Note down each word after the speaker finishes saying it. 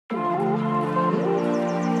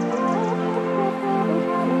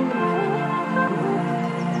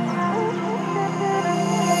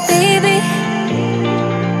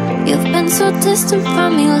so distant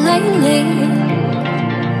from me lately.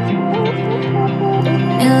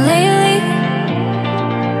 And lately,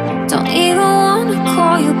 don't even wanna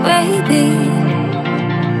call you baby.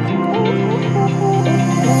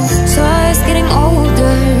 So I was getting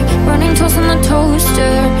older, running toast on the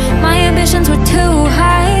toaster. My ambitions were too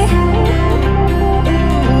high,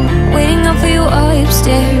 waiting up for you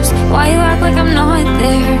upstairs. Why you act like I'm not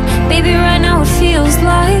there? Baby, right now it feels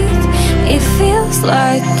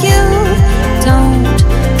like you don't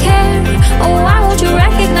care. Oh, why won't you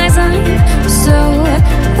recognize I'm so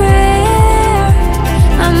rare?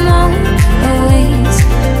 I'm always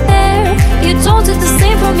there. You don't do the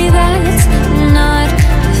same for me, that's not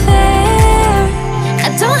fair. I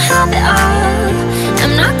don't have it all,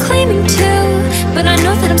 I'm not claiming to, but I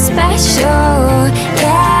know that I'm special,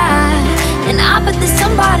 yeah. And I bet there's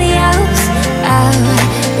somebody else out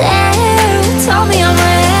there who told me I'm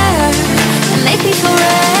rare and make me feel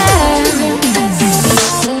rare.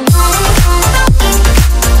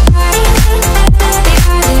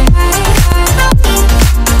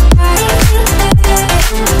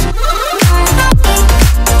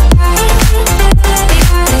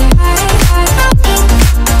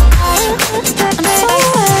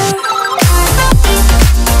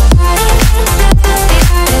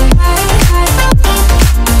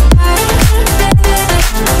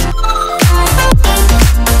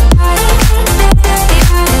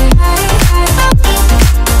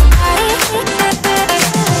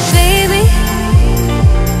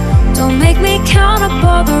 Count up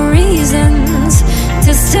all the reasons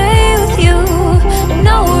to stay with you.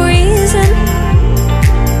 No reason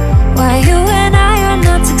why you